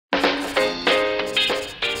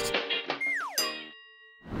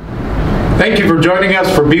Thank you for joining us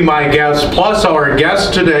for Be My Guest. Plus, our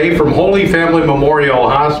guest today from Holy Family Memorial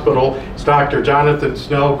Hospital is Dr. Johnathan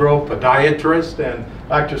Snellgrove, podiatrist. And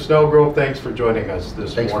Dr. Snellgrove, thanks for joining us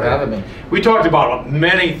this morning. Thanks for having me. We talked about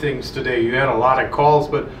many things today. You had a lot of calls,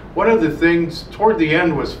 but one of the things toward the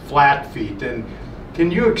end was flat feet. And can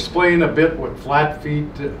you explain a bit what flat feet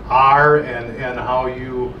are and how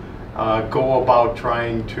you go about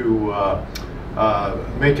trying to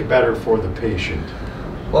make it better for the patient?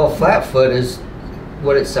 Well, flat foot is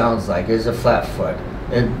what it sounds like, is a flat foot.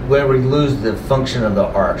 And where we lose the function of the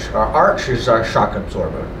arch. Our arch is our shock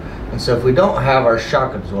absorber. And so if we don't have our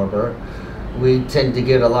shock absorber, we tend to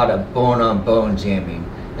get a lot of bone-on-bone jamming.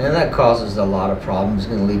 And that causes a lot of problems.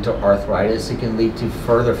 It can lead to arthritis. It can lead to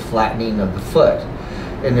further flattening of the foot.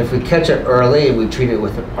 And if we catch it early and we treat it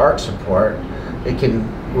with an arch support, it can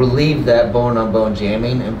relieve that bone-on-bone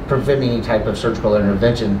jamming and prevent any type of surgical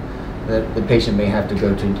intervention that the patient may have to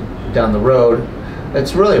go to down the road.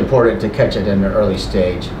 It's really important to catch it in an early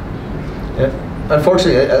stage.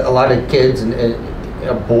 Unfortunately, a lot of kids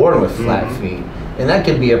are born with flat feet, and that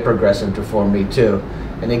can be a progressive deformity too.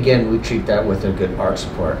 And again, we treat that with a good arch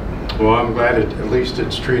support. Well, I'm glad at least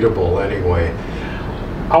it's treatable anyway.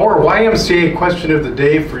 Our YMCA question of the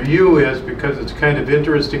day for you is, because it's kind of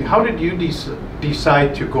interesting, how did you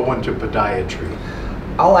decide to go into podiatry?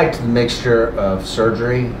 I like the mixture of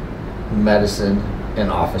surgery, medicine,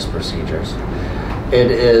 and office procedures.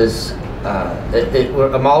 It is,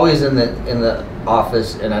 I'm always in the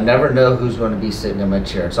office, and I never know who's going to be sitting in my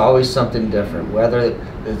chair. It's always something different, whether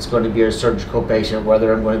it's going to be a surgical patient,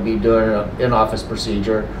 whether I'm going to be doing an in-office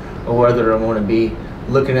procedure, or whether I'm going to be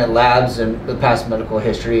looking at labs and the past medical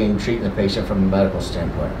history and treating the patient from a medical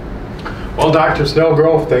standpoint. Well, Dr.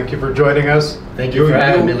 Snellgrove, thank you for joining us. Thank you for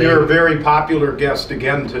having me, Lee. You're a very popular guest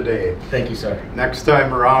again today. Thank you, sir. Next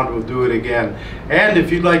time around, we'll do it again. And if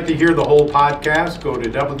you'd like to hear the whole podcast, go to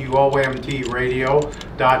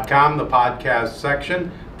WOMTradio.com, the podcast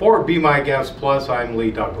section. For Be My Guest Plus, I'm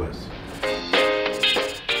Lee Douglas.